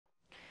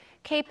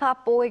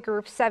K-pop boy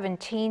group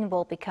 17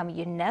 will become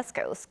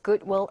UNESCO's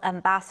Goodwill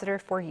Ambassador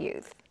for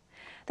Youth.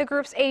 The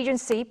group's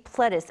agency,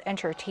 Pledis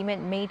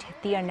Entertainment, made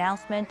the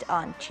announcement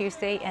on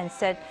Tuesday and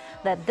said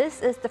that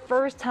this is the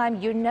first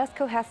time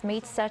UNESCO has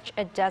made such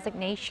a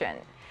designation.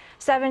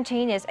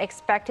 17 is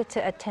expected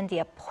to attend the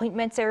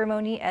appointment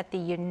ceremony at the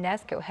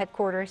UNESCO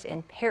headquarters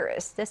in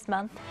Paris this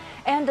month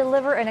and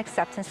deliver an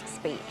acceptance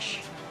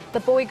speech. The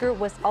boy group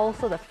was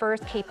also the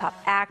first K-pop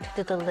act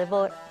to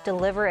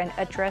deliver an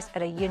address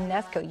at a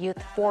UNESCO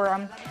Youth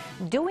Forum,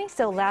 doing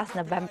so last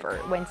November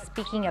when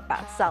speaking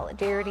about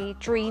solidarity,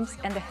 dreams,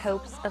 and the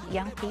hopes of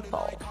young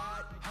people.